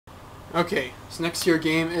Okay, so next to your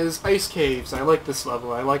game is Ice Caves. I like this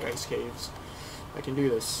level. I like Ice Caves. I can do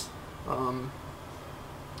this.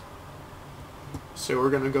 So we're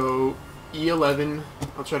gonna go E11.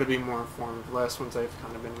 I'll try to be more informed. The last ones I've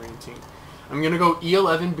kind of been ranting. I'm gonna go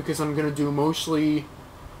E11 because I'm gonna do mostly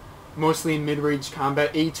in mid-range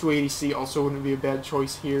combat. A280C also wouldn't be a bad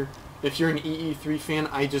choice here. If you're an EE3 fan,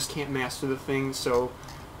 I just can't master the thing, so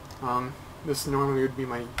this normally would be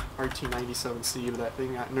my RT97C, but that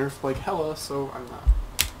thing got nerfed like hella, so I'm not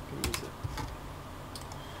gonna use it.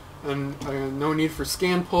 And no need for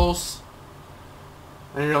scan pulse.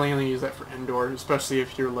 I really only use that for indoor, especially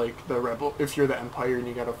if you're like the rebel, if you're the Empire and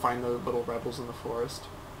you gotta find the little rebels in the forest.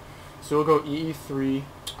 So we'll go EE3.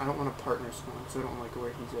 I don't want to partner spawn because I don't like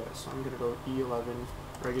where he's at, so I'm gonna go E11,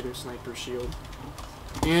 regular sniper shield.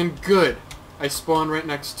 And good! I spawn right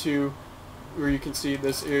next to where you can see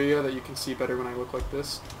this area that you can see better when I look like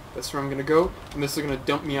this. That's where I'm gonna go, and this is gonna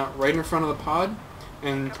dump me out right in front of the pod.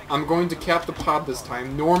 And I'm going to cap the pod this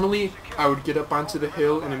time. Normally, I would get up onto the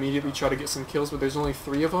hill and immediately try to get some kills, but there's only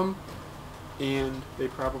 3 of them, and they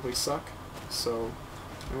probably suck. So,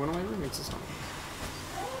 and one of my roommates is on.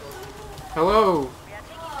 Hello!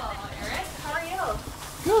 Hello, Eric. How are you?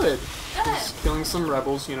 Good! Good. Just killing some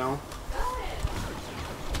rebels, you know.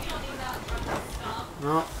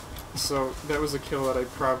 No, so that was a kill that I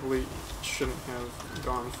probably shouldn't have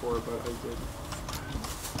gone for, but I did.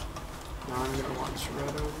 Now I'm gonna launch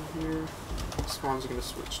red over here. Spawn's gonna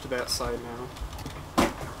switch to that side now.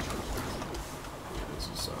 Yeah, this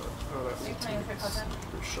is oh, that's Are you playing with your cousin?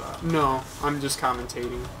 a shot. No, I'm just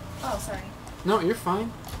commentating. Oh, sorry. No, you're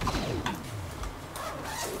fine.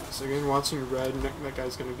 So again, watching red, that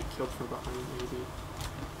guy's gonna get killed from behind maybe.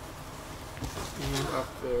 And up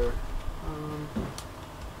there. I'm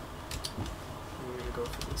gonna go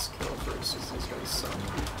for this kill first, because these guys suck.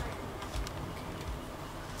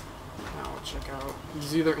 Now we'll check out.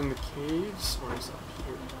 He's either in the caves or he's up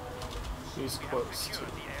here. He's close to. There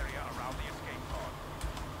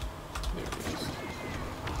he is.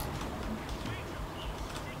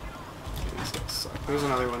 Okay, these guys suck. There's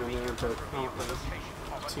another one in there, but I don't know.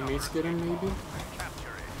 Teammates get him maybe?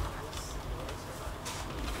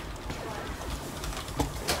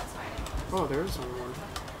 Oh, there's one more.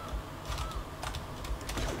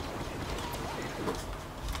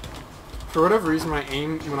 For whatever reason, my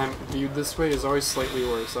aim when I'm viewed this way is always slightly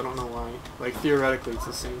worse. I don't know why. Like, theoretically, it's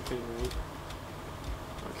the same thing, right?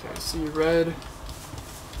 Okay, I see red.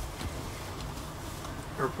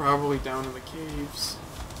 They're probably down in the caves.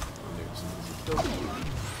 Oh, there's an easy kill.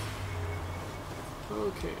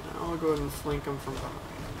 Okay, now I'll go ahead and flank them from behind.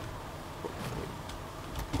 Hopefully.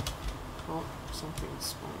 Oh, something's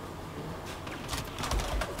spawned over here.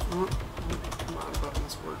 Oh, come on,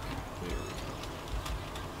 buttons work. There we go.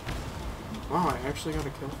 Wow, I actually got a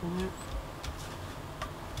kill from it?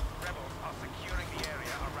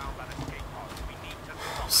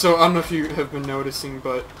 So, I don't know if you have been noticing,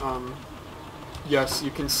 but, yes,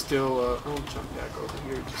 you can still, I'll jump back over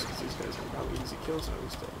here just because these guys are probably easy kills. I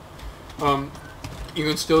was dead. You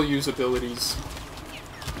can still use abilities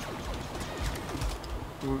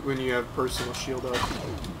when you have personal shield up.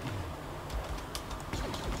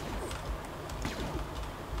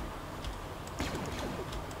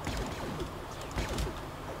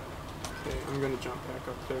 I'm gonna jump back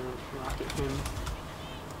up there and rocket him.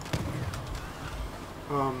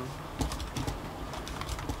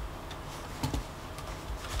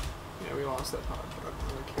 Yeah, we lost that pod, but I don't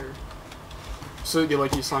really care. So, yeah,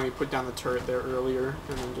 like you saw me put down the turret there earlier,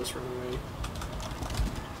 and then just run away.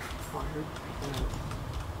 Fired.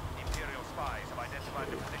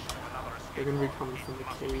 They're gonna be coming from the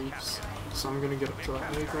caves, so I'm gonna get up to the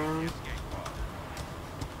high ground.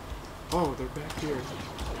 Oh, they're back here.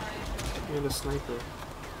 And a sniper.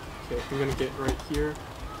 Okay, I'm gonna get right here.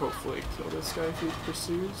 Hopefully kill this guy if he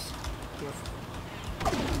pursues. Yep.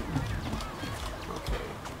 Okay.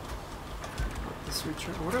 This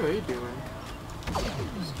return. What are they doing?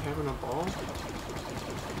 Just having a ball?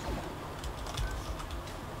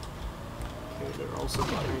 Okay, they're also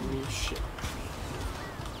behind me. Shit.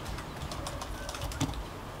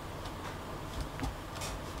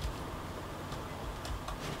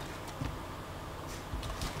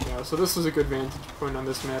 So this is a good vantage point on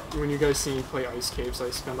this map. When you guys see me play Ice Caves,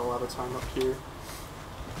 I spend a lot of time up here.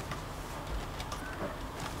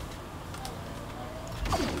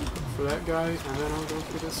 For that guy, and then I'll go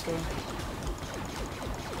for this guy.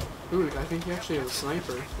 Ooh, I think he actually has a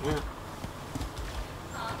sniper. Yeah.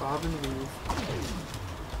 Bob and weave.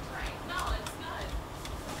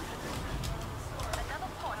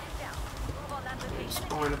 Yeah, just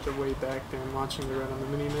going up the way back there and watching the red on the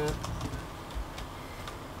mini-map.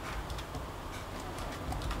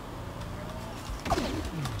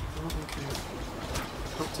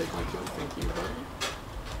 Don't take my kill, thank you, buddy.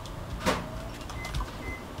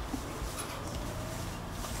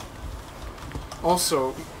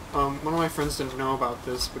 Also, one of my friends didn't know about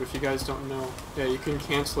this, but if you guys don't know, yeah, you can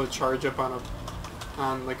cancel a charge up on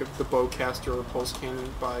the bowcaster or pulse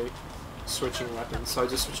cannon by switching weapons. So I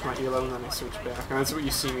just switched my E11 and then I switch back, and that's what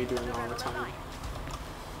you see me doing all the time.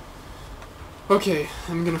 Okay,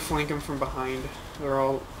 I'm gonna flank them from behind. They're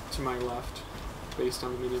all to my left, based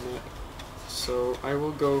on the mini-map. So I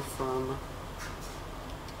will go from...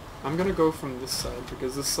 I'm gonna go from this side,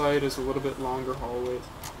 because this side is a little bit longer hallway.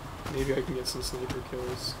 Maybe I can get some sniper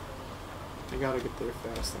kills. I gotta get there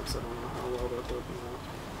fast, because I don't know how well they're working out.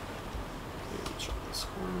 Maybe check this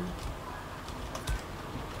corner.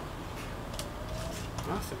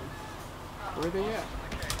 Nothing. Where are they at?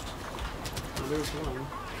 Oh, there's one.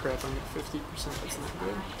 Crap, I'm at 50%, that's not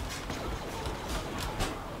good.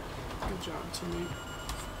 Good job, teammate.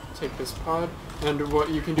 Take this pod, and what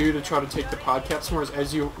you can do to try to take the pod cap somewhere is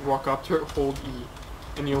as you walk up to it, hold E.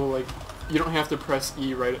 And you'll, like, you don't have to press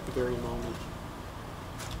E right at the very moment.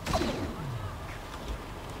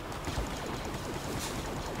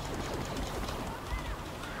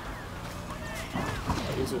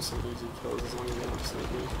 These are some easy kills as long as you don't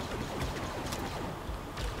snipe me.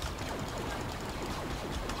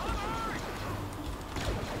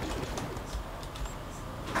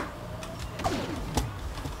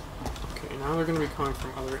 Now they're going to be coming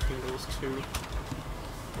from other angles too.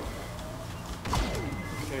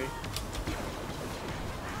 Okay.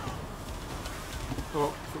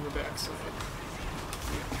 Oh, from the backside.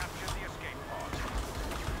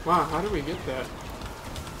 Wow, how did we get that?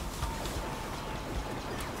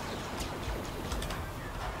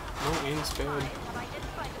 No, aim's bad.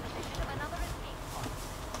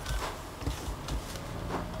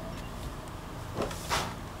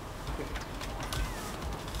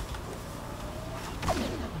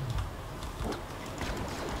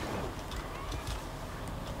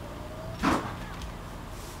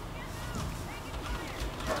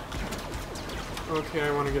 Okay,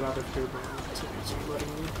 I want to get out of here, but my teammates are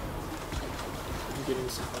letting me. I'm getting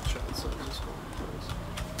some headshots, so I'm just going close.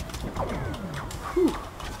 Whew!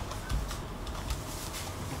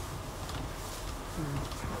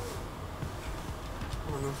 I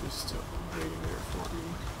don't know if he's still waiting there for me.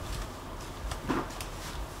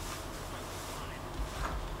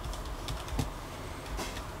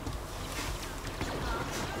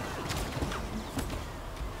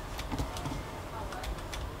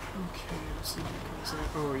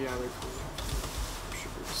 Oh yeah, they're coming.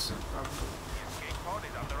 Sugars, probably. The escape pod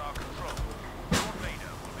is under our control. Your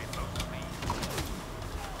radar will be close to me.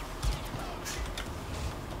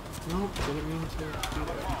 Nope, didn't mean to do that.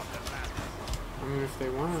 I mean, if they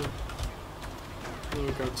want to... There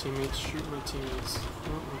you go, teammates. Shoot my teammates.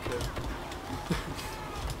 Oh, okay.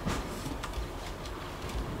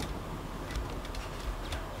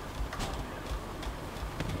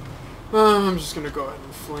 I'm just gonna go ahead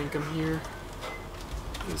and flank them here.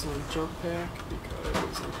 He's on jump pack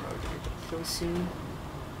because I'm probably gonna get killed soon.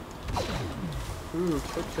 Ooh,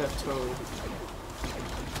 clip that toe.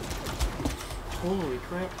 Holy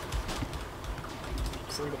crap.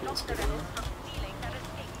 Somebody else got in.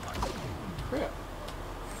 Crap.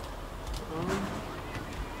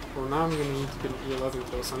 Well, now I'm gonna need to get an E11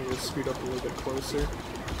 kill, so I'm gonna scoot up a little bit closer.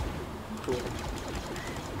 Cool. If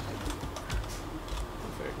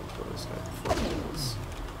I can kill this guy before he kills.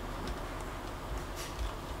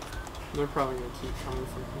 They're probably going to keep coming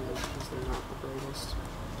from here because they're not the brightest.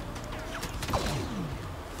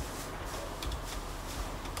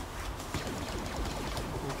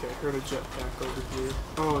 Okay, I heard a jetpack over here.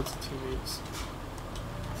 Oh, it's the teammates.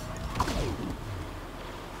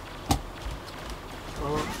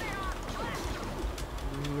 Oh,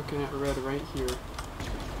 I'm looking at red right here.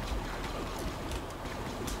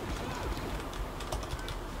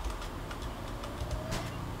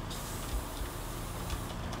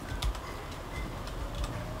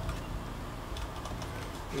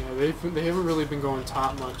 Yeah, they haven't really been going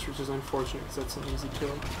top much, which is unfortunate because that's an easy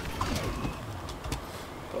kill.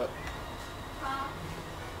 But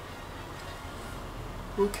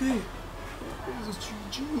okay, that was a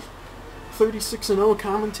GG. 36-0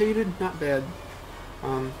 commentated, not bad.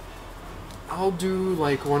 I'll do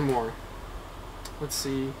like one more. Let's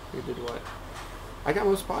see, we did what? I got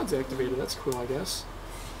most pods activated. That's cool, I guess.